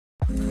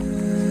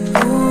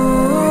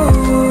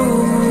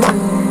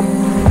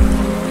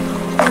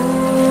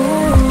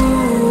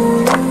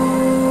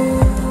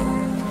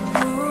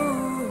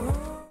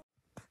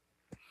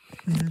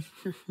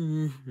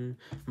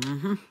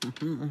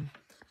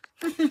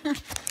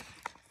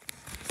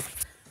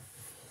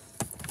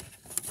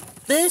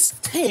This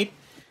tape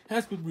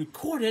has been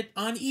recorded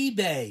on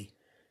eBay.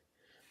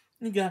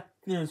 You got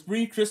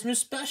 3 Christmas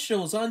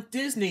specials on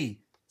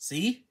Disney.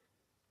 See?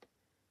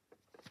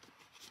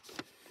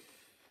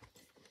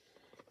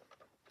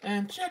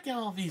 And check out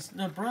all these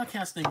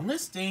broadcasting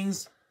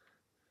listings.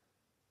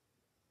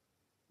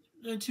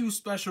 The 2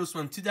 specials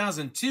from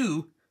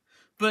 2002,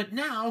 but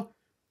now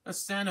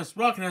Santa's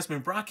Rockin' has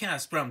been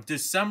broadcast from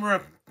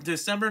December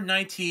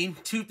 19,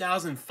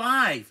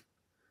 2005.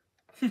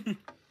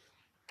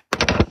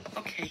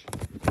 Okay,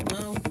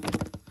 well,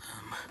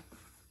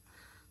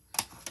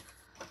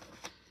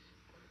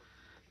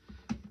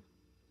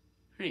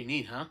 pretty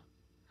neat, huh?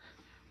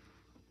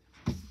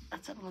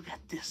 Let's have a look at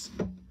this.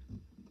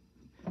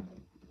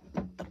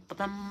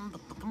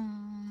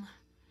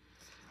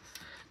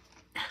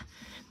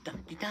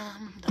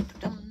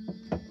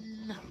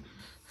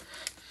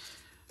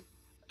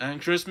 And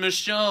Christmas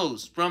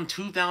shows from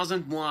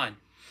 2001.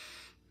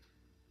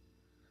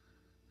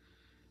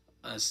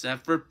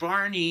 Except for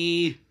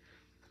Barney.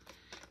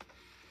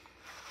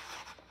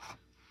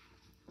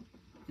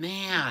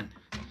 Man,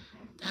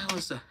 that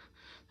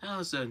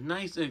was a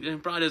nice.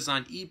 It brought us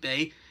on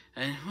eBay,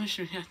 and I wish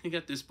we had to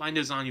get this. Find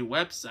us on your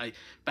website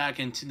back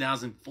in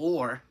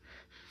 2004.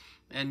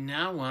 And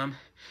now,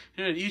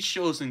 each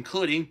shows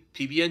including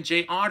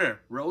PB&J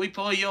Otter, Roly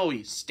Poly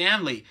Yoey,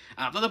 Stanley,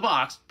 Out of the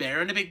Box,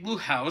 Bear in the Big Blue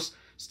House,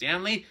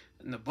 Stanley,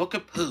 and the Book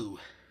of Pooh.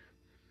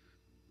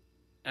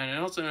 And it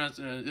also has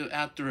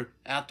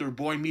after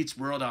Boy Meets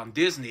World on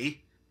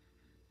Disney.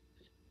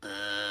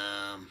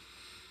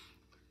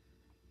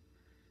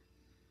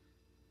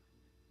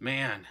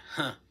 Man,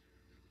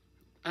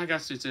 I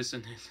guess it's just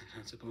not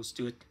supposed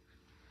to it.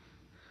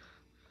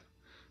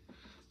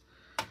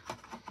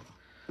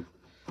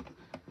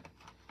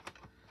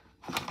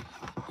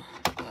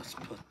 Let's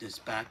put this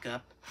back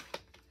up.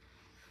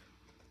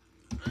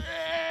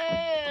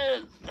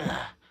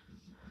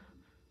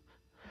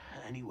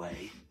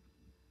 Anyway,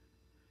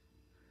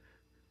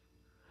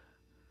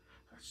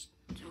 let's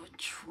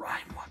try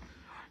one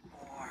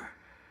more.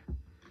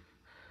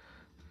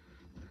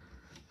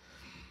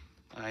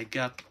 I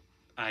got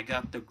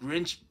the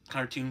Grinch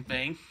cartoon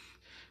thing,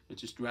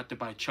 which is directed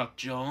by Chuck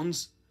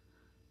Jones.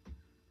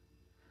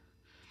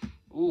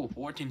 Ooh,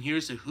 14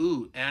 Here's the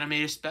Who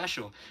animated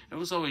special. It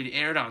was already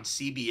aired on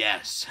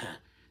CBS.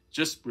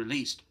 Just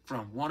released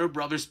from Warner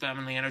Brothers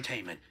Family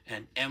Entertainment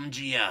and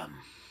MGM.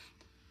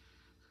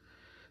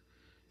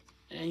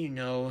 And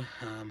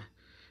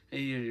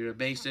you're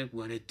basic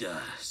when it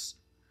does.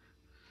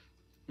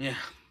 Yeah.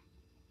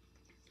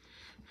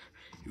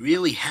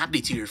 Really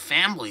happy to your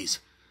families.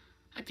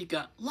 I've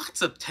got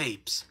lots of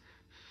tapes.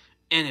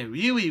 And I'm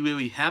really,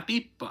 really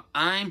happy, but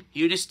I'm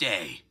here to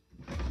stay.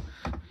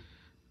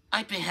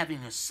 I've been having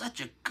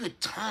such a good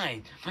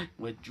time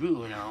with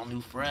Drew and our all new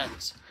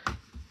friends.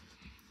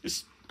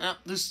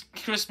 This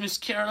Christmas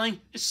caroling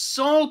is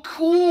so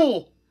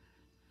cool.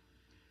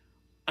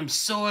 I'm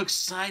so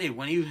excited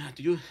when you have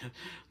to do.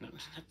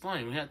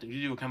 Fine, we have to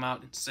do come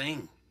out and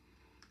sing.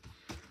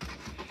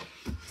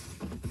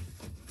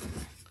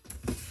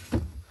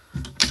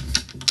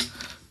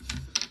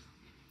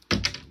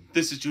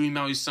 This is Drew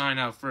Maui sign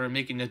out for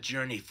making the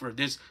journey for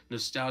this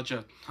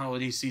nostalgia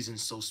holiday season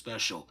so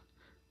special.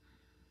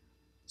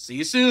 See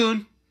you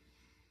soon.